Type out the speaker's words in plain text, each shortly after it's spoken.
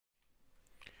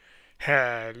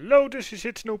Hello, this is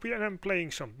Snoopy and I'm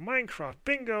playing some Minecraft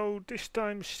Bingo, this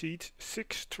time seed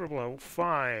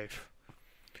 6005.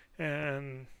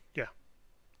 And yeah,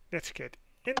 let's get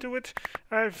into it.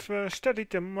 I've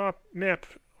studied the map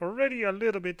already a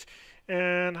little bit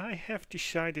and I have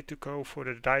decided to go for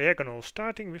the diagonal,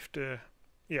 starting with the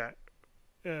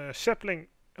sapling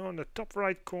on the top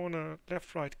right corner,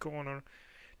 left right corner,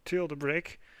 till the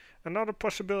brick. Another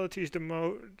possibility is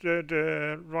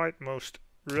the rightmost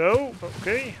row.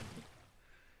 Okay.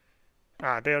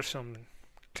 There's some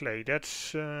clay.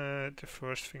 That's the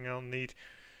first thing I'll need.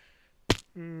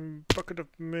 Bucket of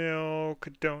milk,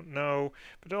 I don't know.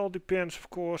 But it all depends,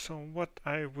 of course, on what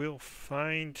I will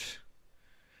find.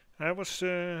 I was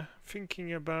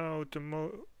thinking about the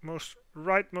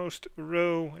rightmost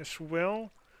row as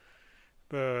well.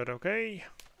 But okay.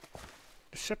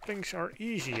 The saplings are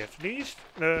easy at least.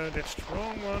 That's the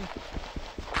wrong one.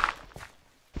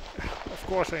 Of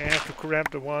course I have to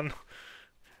grab the one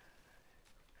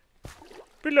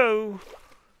below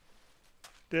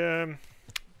the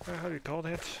how do you call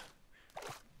that?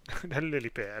 The lily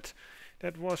pad.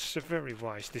 That was a very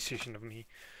wise decision of me.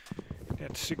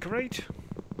 That's a great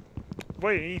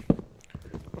way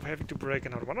of having to break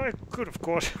another one. I could of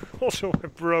course also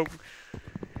have broken,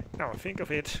 now I think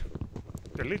of it,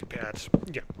 the lily pads.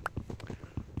 Yeah.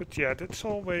 But yeah, that's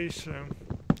always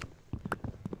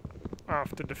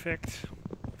after the fact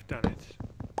I've done it.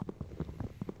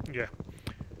 Yeah.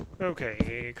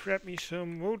 Okay, grab me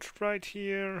some wood right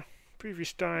here.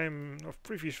 Previous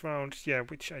previous rounds, yeah,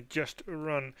 which I just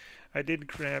run, I didn't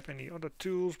grab any other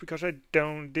tools because I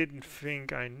didn't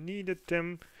think I needed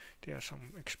them. There's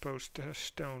some exposed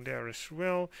stone there as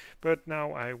well, but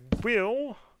now I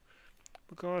will,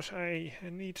 because I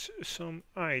need some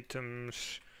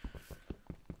items.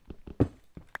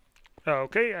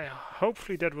 Okay,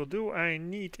 hopefully that will do. I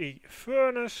need a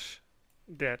furnace.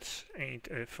 That ain't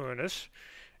a furnace.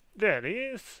 That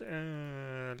is.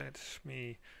 Let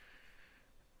me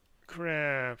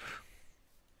grab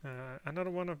another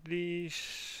one of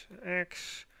these.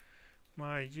 Axe,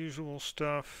 my usual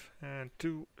stuff, and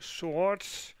 2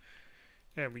 swords.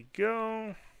 There we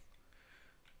go.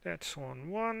 That's on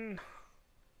 1,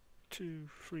 2,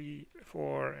 3,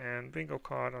 4, and bingo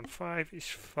card on 5 is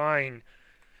fine.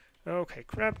 Okay,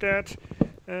 grab that,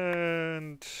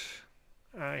 and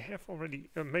I have already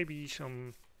maybe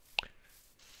some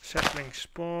saplings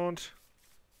spawned.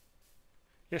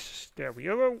 Yes, there we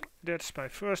go. That's my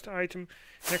first item.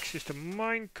 Next is the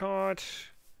minecart.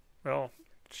 Well,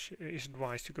 it isn't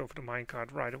wise to go for the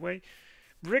minecart right away.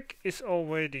 Brick is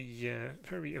already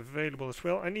very available as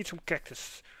well. I need some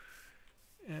cactus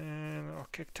or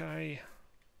cacti.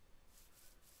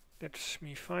 Let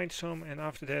me find some, and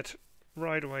after that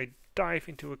right away dive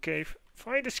into a cave,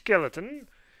 find a skeleton,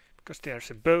 because there's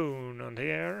a bone on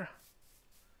there.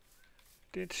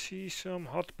 Did see some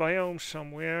hot biomes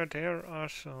somewhere. There are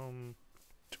some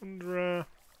tundra.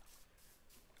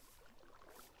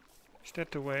 Is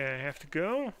that the way I have to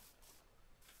go?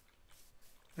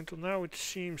 Until now it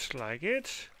seems like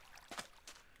it.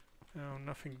 No,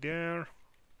 nothing there.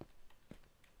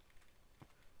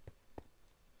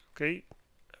 Okay.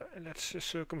 Let's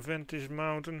circumvent this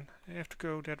mountain. I have to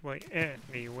go that way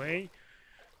anyway.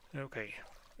 Okay,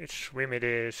 it's swim it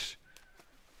is.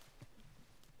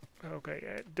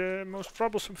 Okay, the most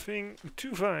troublesome thing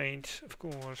to find, of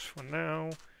course, for now,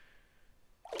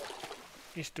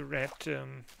 is the red,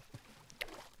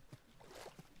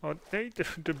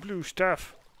 the blue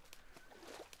stuff.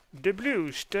 The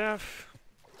blue stuff,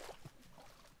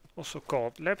 also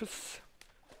called lapis.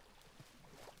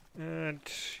 And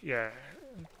yeah,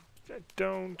 I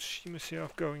don't see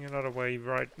myself going another way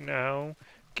right now.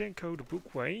 Can't go the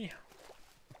book way,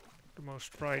 the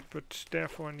most right, but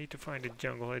therefore I need to find a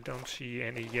jungle. I don't see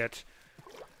any yet,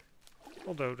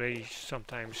 although they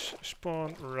sometimes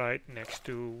spawn right next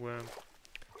to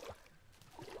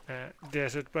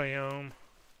desert biome.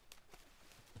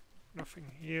 Nothing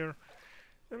here.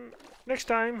 Next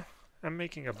time I'm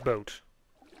making a boat.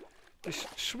 This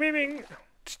swimming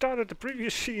started the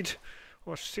previous seed.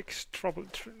 Was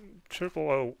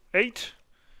 6008.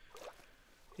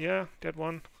 Yeah, that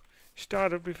one.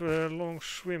 Started with a long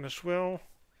swim as well.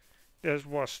 There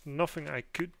was nothing I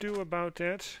could do about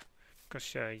that.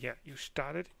 Because, yeah, you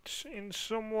started in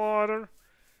some water.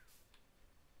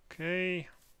 Okay.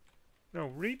 No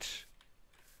reeds?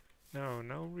 No,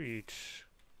 no reeds.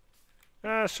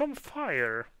 Some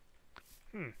fire.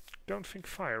 Don't think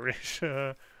fire is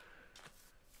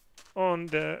on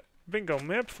the bingo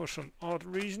map for some odd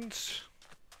reasons.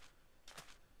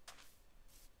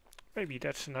 Maybe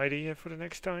that's an idea for the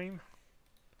next time.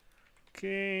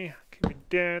 Okay, can we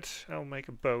that, I'll make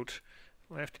a boat.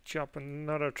 I'll have to chop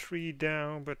another tree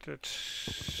down, but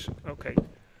that's okay.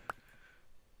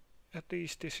 At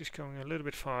least this is going a little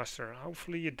bit faster.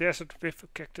 Hopefully a desert with a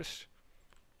cactus.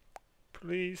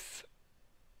 Please.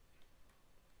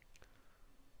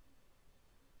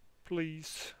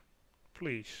 Please.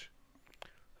 Please.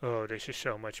 Oh, this is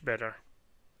so much better.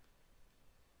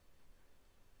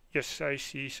 Yes, I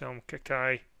see some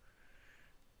cacti.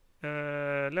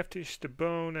 Left is the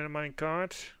bone and a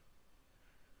minecart.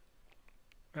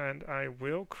 And I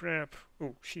will grab...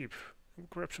 oh, sheep. I'll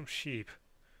grab some sheep.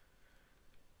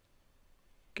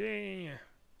 Okay.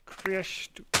 Crash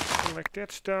to collect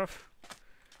that stuff.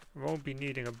 Won't be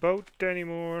needing a boat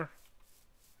anymore.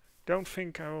 Don't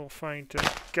think I will find a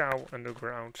cow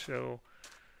underground, so...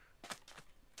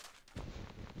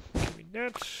 give me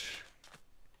that.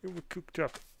 It will be cooked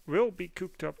up. Will be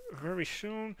cooked up very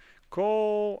soon.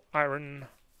 Coal, iron.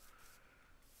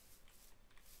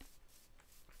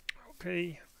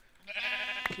 Okay.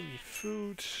 Give me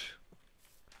food.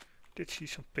 Did see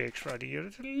some pigs right here.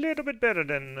 It's a little bit better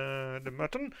than the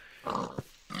mutton.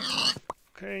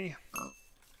 Okay.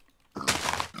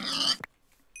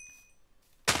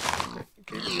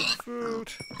 Give me your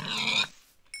food.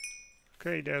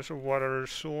 Okay, there's a water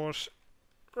source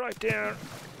right there.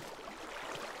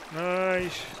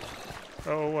 Nice.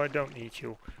 Oh, I don't need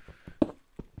you.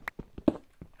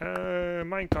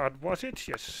 Minecart was it?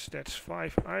 Yes, that's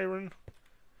 5 iron.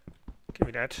 Give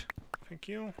me that. Thank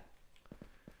you.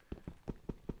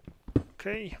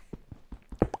 Okay.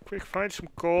 Quick, find some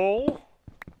coal.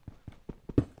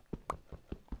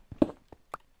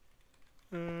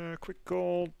 Quick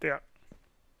coal there.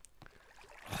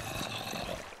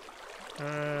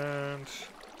 And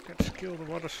let's kill the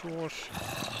water source.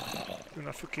 Do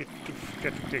not forget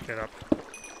to dig it up.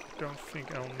 Don't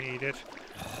think I'll need it.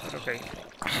 But okay.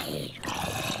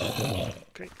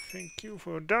 Okay, thank you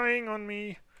for dying on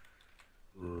me.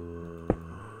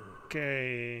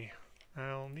 Okay.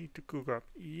 I'll need to cook up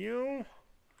you.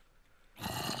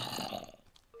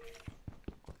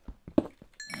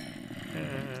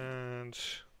 And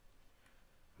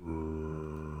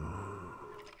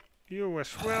you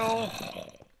as well.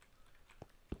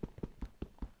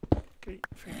 Okay,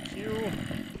 thank you.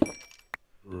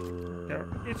 There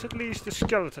is at least a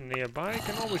skeleton nearby. I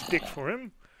can always dig for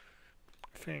him.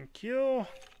 Thank you.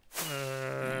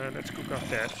 Let's cook up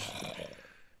that.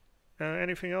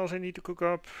 Anything else I need to cook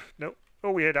up? No.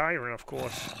 Oh, we had iron, of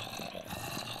course.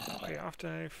 Okay, after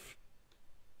I've...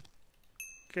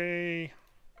 okay.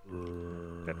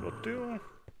 That will do.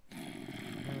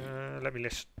 Let me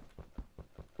list.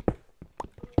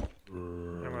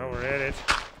 And while we're at it...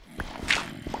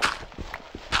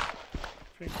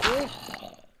 thank you.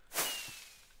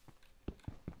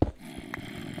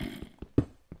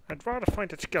 I'd rather find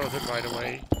that skeleton, by the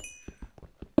way.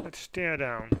 Let's stare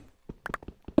down.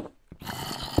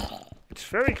 It's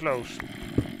very close.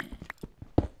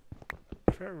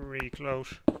 Very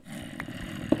close.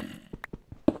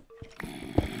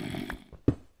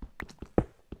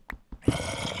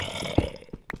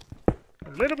 A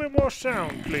little bit more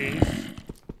sound, please.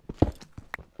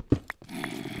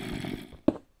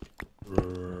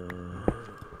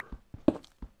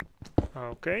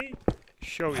 Okay,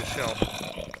 show yourself.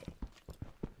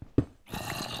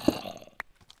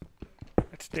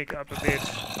 Let's dig up a bit.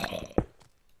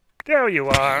 There you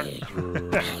are!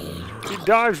 He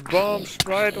dives bombs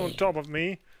right on top of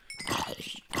me.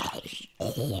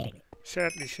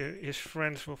 Sadly, his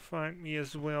friends will find me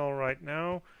as well right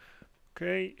now.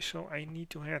 Okay, so I need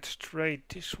to head straight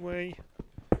this way.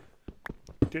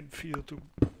 Didn't feel too...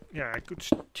 yeah, I could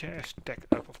stack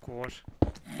up, of course.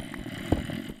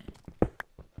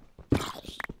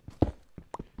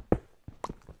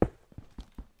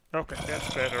 Okay,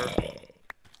 that's better.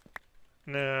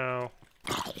 Now...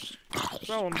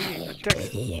 well, I'm being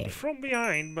attacked from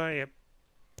behind by a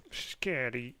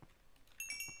scary...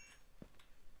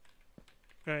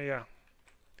 yeah.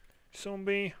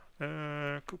 Zombie.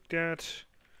 Cook that.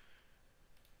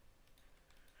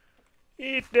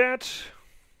 Eat that.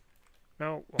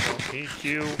 No, I won't eat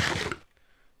you.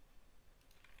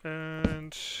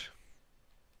 And...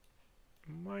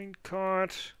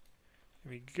 minecart.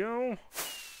 Here we go.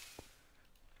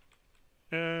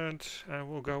 And I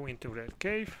will go into that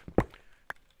cave.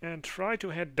 And try to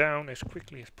head down as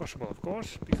quickly as possible, of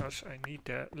course, because I need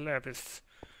the lapis.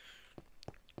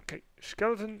 Okay,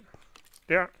 skeleton.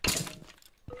 There.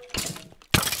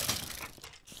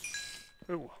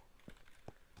 Oh.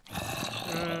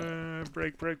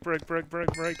 Break.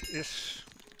 Yes.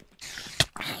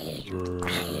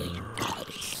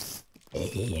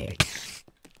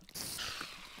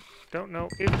 Don't know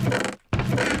if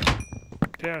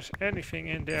there's anything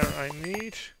in there I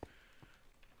need.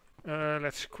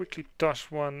 Let's quickly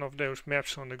toss one of those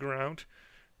maps on the ground.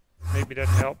 Maybe that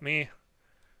helped me.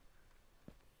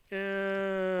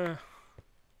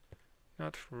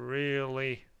 Not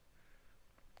really.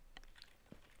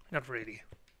 Not really.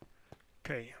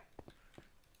 Okay.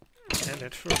 And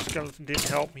that first skeleton didn't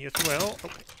help me as well.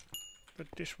 Okay. But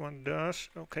this one does.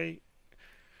 Okay.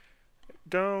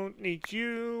 Don't need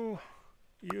you.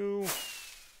 You.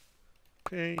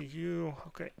 Okay, you.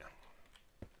 Okay.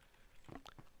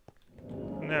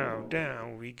 Now,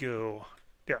 down we go.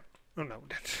 Yeah. Oh no,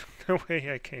 that's the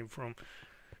way I came from.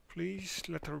 Please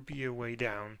let there be a way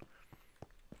down.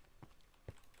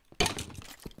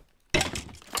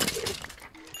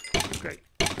 Okay.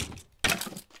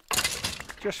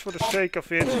 Just for the sake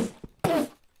of it.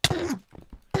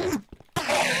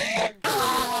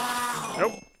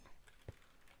 Nope.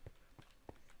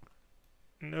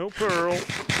 No pearl.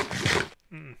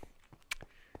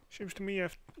 Seems to me I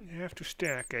have to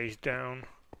staircase down.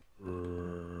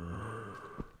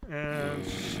 And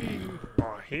see,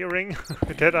 or hearing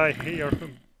that I hear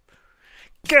him.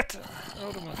 Get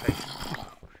out of my face.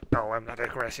 No, I'm not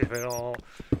aggressive at all.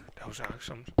 Those are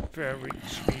some very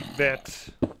sweet bets.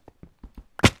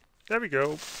 There we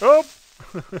go. Oh!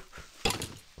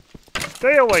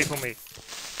 Stay away from me.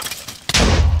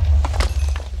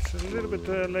 It's a little bit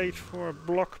late for a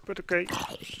block, but okay.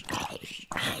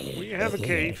 We have a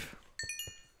cave.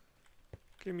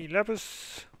 Give me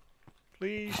lapis,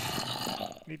 please.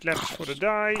 Need lapis for the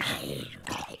dye.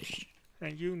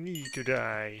 And you need to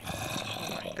die.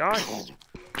 Oh my god.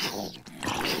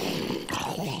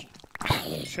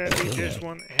 Sadly, this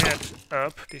one heads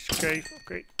up this cave.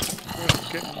 Okay,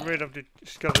 first get rid of the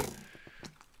skeleton.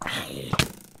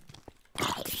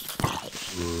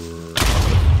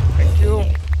 Thank you.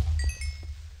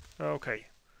 Okay.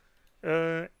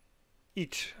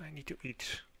 Eat. I need to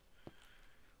eat.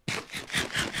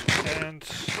 And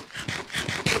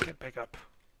get back up.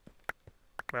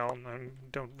 Well, I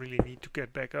don't really need to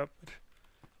get back up.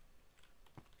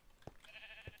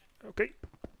 But okay.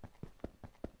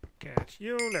 Get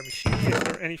you. Let me see if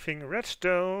there's anything.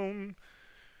 Redstone.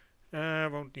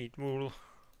 Won't need wool.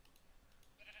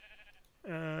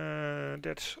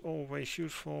 That's always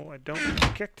useful. I don't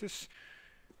need cactus.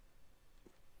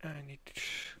 I need.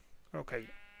 Okay.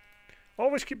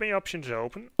 Always keep my options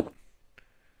open.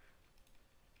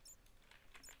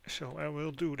 So I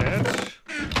will do that.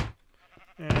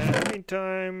 In the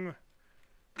meantime,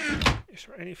 is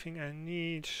there anything I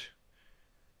need?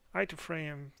 Item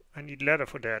frame. I need leather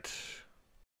for that.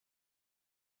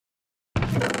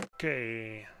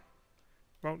 Okay.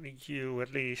 Won't need you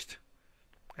at least.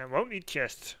 And won't need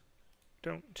chests.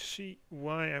 Don't see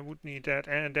why I would need that.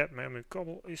 And that mammoth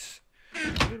cobble is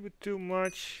a little bit too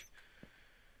much.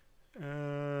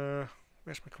 Where's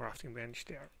my crafting bench?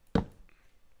 There.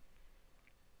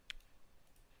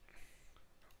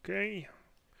 Okay.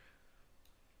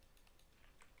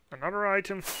 Another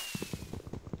item.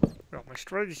 Well, my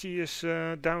strategy is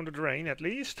down the drain at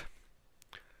least.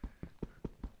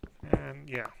 And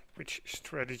yeah, which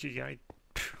strategy I...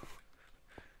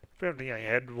 Apparently I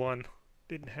had one.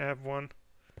 Didn't have one.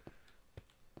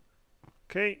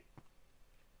 Okay.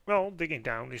 Well, digging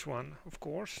down is one, of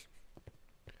course.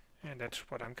 And that's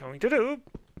what I'm going to do.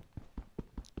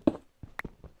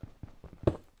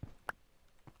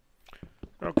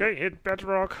 Okay, hit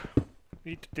bedrock.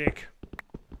 Need to dig.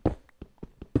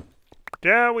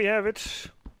 There we have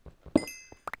it.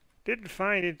 Didn't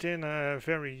find it in a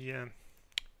very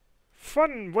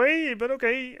fun way, but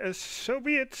okay, so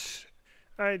be it.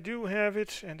 I do have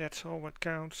it, and that's all what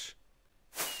counts.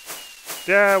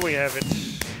 There we have it.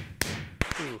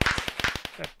 Ooh,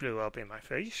 that blew up in my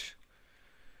face.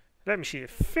 Let me see,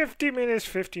 50 minutes,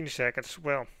 15 seconds.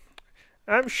 Well,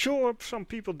 I'm sure some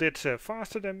people did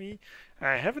faster than me.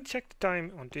 I haven't checked the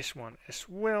time on this one as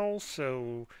well,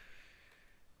 so...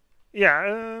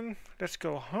 Yeah, let's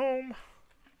go home.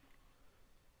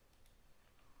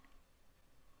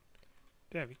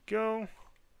 There we go.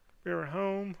 We're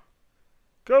home.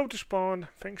 Go to spawn.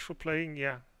 Thanks for playing,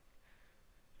 yeah.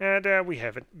 And there we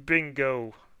have it.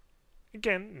 Bingo.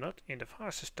 Again, not in the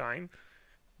fastest time.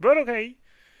 But okay.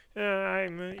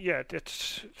 Yeah,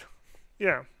 that's...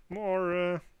 Yeah,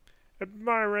 more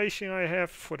admiration I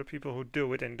have for the people who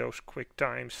do it in those quick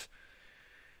times.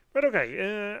 But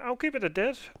okay, I'll keep it at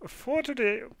that for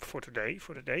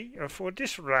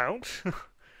this round.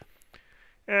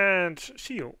 And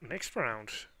see you next round.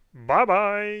 Bye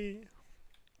bye.